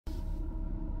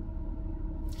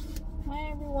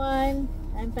everyone,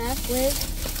 I'm back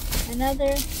with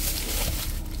another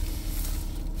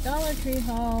Dollar Tree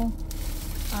haul.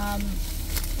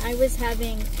 I was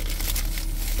having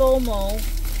FOMO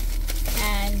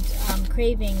and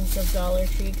cravings of Dollar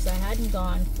Tree because I hadn't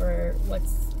gone for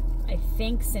I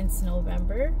think since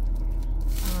November.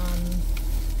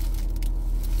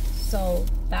 So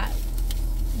that,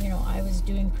 I was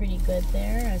doing pretty good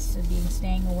there as to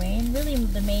staying away, and really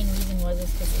the main reason was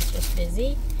because it's just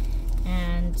busy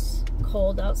and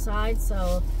cold outside.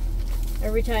 So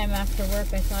every time after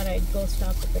work I thought I'd go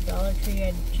stop at the Dollar Tree,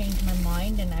 I'd change my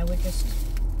mind and I was just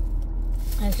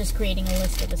creating a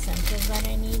list of essentials that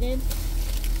I needed.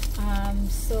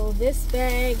 So this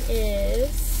bag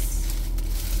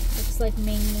looks like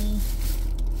mainly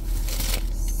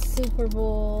Super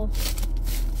Bowl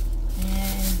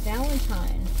and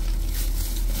Valentine.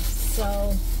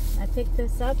 So I picked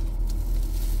this up.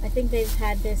 I think they've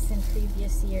had this in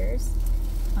previous years.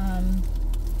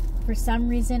 For some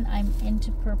reason I'm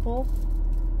into purple,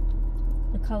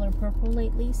 the color purple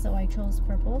lately, so I chose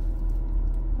purple.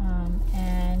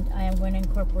 And I am going to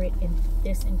incorporate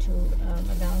this into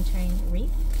a Valentine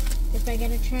wreath if I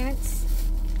get a chance.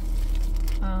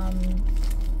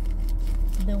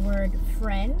 The word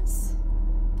friends.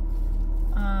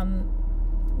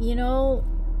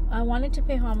 I wanted to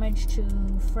pay homage to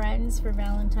friends for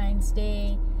Valentine's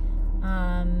Day.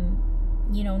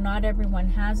 Not everyone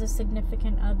has a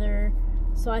significant other,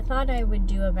 so I thought I would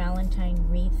do a Valentine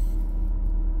wreath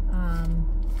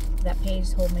that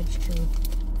pays homage to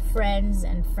friends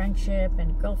and friendship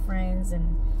and girlfriends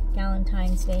and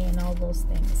Valentine's Day and all those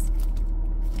things.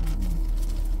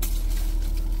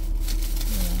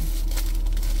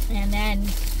 And then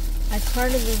as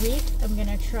part of the wreath, I'm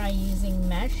gonna try using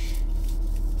mesh.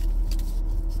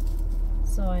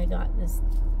 So I got this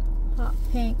hot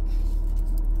pink.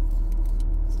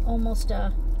 It's almost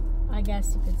I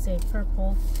guess you could say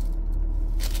purple.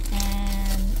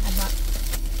 And I bought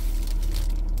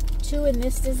two in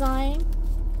this design.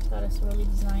 Got a swirly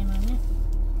design on it.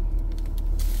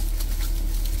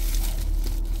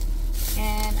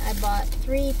 And I bought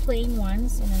 3 plain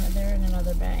ones in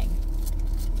another bag.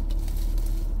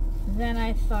 Then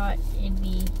I thought it'd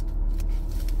be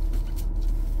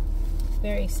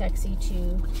very sexy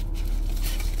to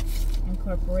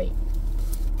incorporate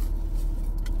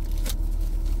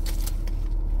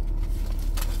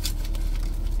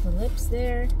the lips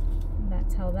there. And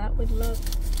that's how that would look.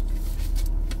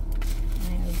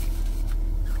 I have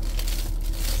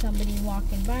somebody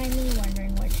walking by me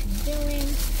wondering what she's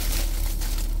doing.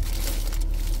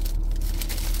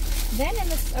 Then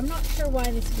I'm not sure why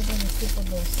this was in the Super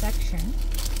Bowl section,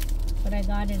 but I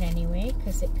got it anyway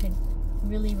because it could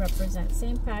really represent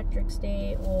St. Patrick's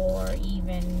Day or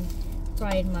even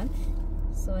Pride Month.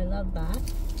 So I love that.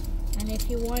 And if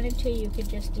you wanted to, you could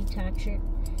just detach it,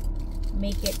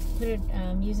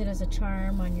 use it as a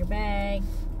charm on your bag,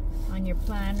 on your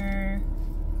planner,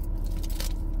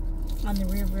 on the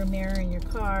rear view mirror in your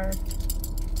car.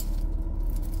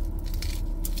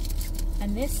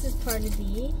 And this is part of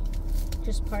the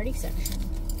just party section.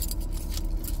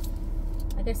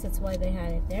 I guess that's why they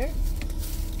had it there.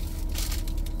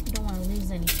 You don't want to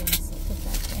lose anything, so put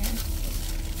that there.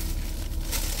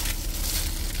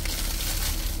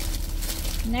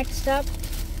 Next up,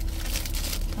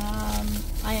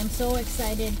 I am so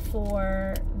excited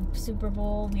for Super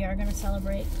Bowl. We are going to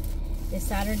celebrate this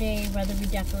Saturday, whether we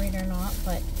decorate or not,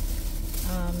 but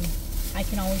I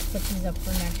can always put these up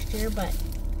for next year. But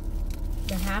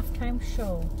the halftime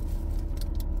show,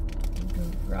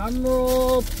 drum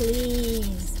roll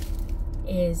please,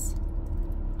 is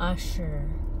Usher.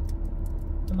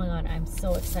 Oh my god, I'm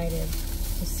so excited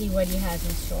to see what he has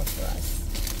in store for us.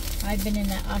 I've been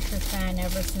an Usher fan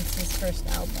ever since his first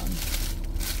album.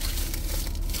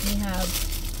 We have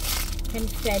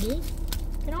confetti. You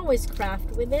can always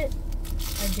craft with it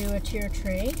or do a tier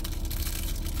tray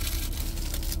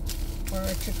or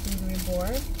a charcuterie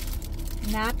board.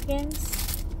 Napkins,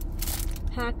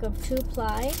 pack of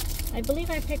 2-ply. I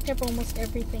believe I picked up almost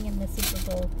everything in the Super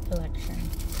Bowl collection.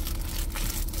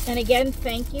 And again,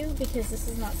 thank you, because this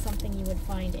is not something you would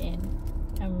find in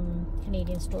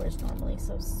Canadian stores normally.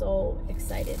 So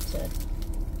excited to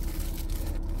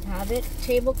have it.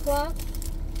 Tablecloth,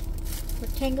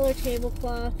 rectangular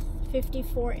tablecloth,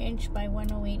 54" by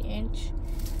 108".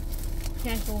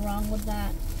 Can't go wrong with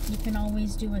that. You can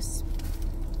always do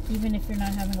even if you're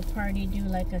not having a party, do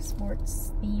like a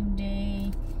sports theme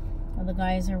day, or the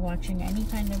guys are watching any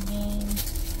kind of game,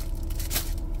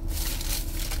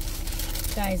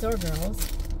 guys or girls.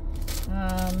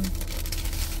 I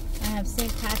have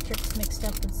St. Patrick's mixed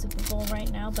up with Super Bowl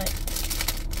right now, but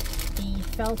the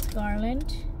felt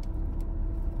garland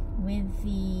with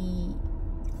the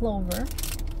clover,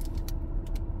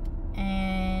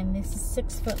 and this is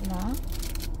 6 foot long.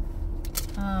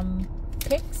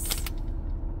 Picks,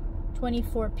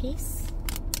 24 piece.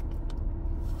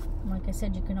 Like I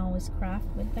said, you can always craft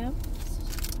with them.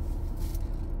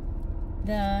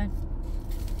 The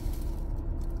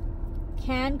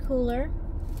can cooler,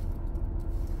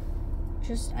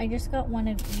 I just got one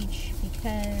of each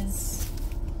because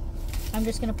I'm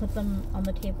just gonna put them on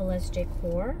the table as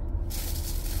decor.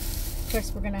 Of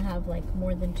course, we're gonna have like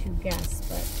more than 2 guests,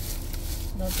 but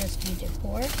they'll just be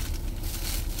decor. I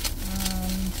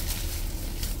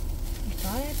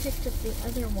thought I picked up the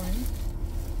other one.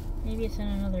 Maybe it's in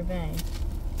another bag.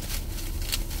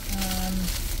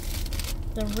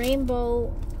 The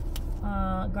rainbow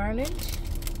garland.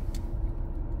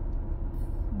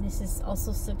 This is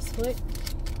also 6 foot.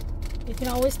 You can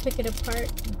always pick it apart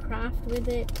and craft with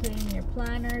it, put it in your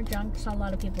planner, a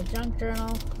lot of people junk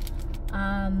journal,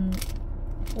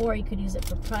 or you could use it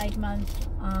for Pride Month.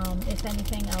 If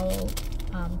anything, I'll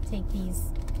take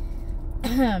these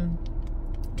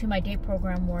to my day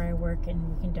program where I work, and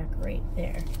we can decorate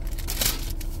there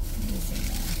using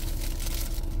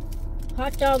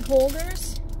hot dog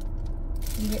holders.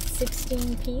 You get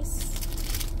 16 piece.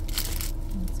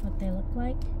 That's what they look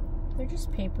like. They're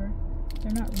just paper.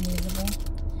 They're not reusable.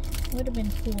 Would have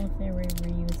been cool if they were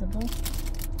reusable.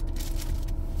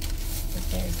 But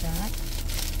there's that.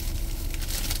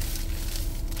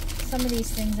 Some of these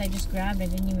things I just grabbed. I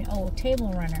didn't even... Oh,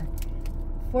 table runner.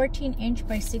 14-inch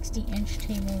by 60-inch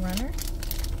table runner.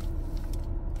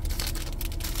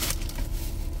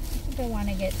 I think I want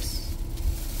to get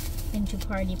into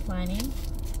party planning.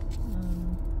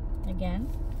 Again.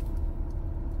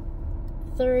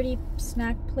 30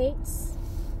 snack plates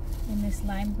in this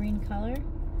lime green color.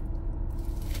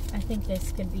 I think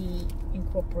this could be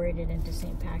incorporated into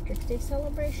St. Patrick's Day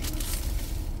celebrations.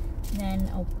 Then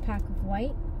a pack of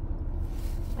white.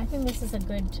 I think this is a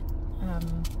good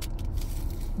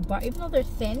bar. Even though they're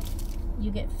thin,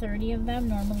 you get 30 of them.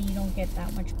 Normally you don't get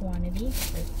that much quantity.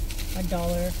 Like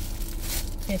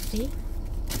 $1.50.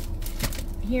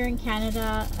 Here in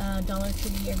Canada, Dollar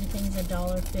Tree, everything's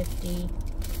 $1.50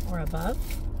 or above.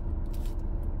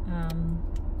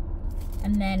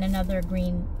 And then another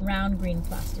round green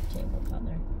plastic table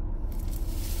cover.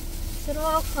 So it'll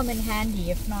all come in handy,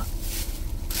 if not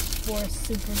for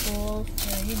Super Bowl,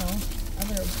 for, you know,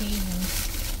 other occasions.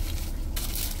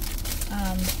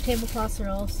 Tablecloths are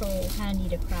also handy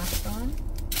to craft on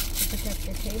to protect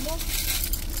your table.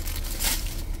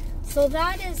 So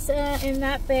that is in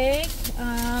that bag.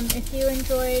 If you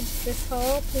enjoyed this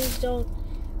haul, please don't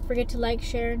forget to like,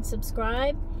 share, and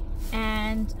subscribe.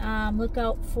 And look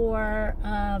out for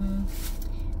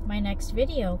my next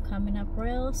video coming up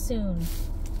real soon.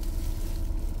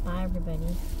 Bye,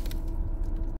 everybody.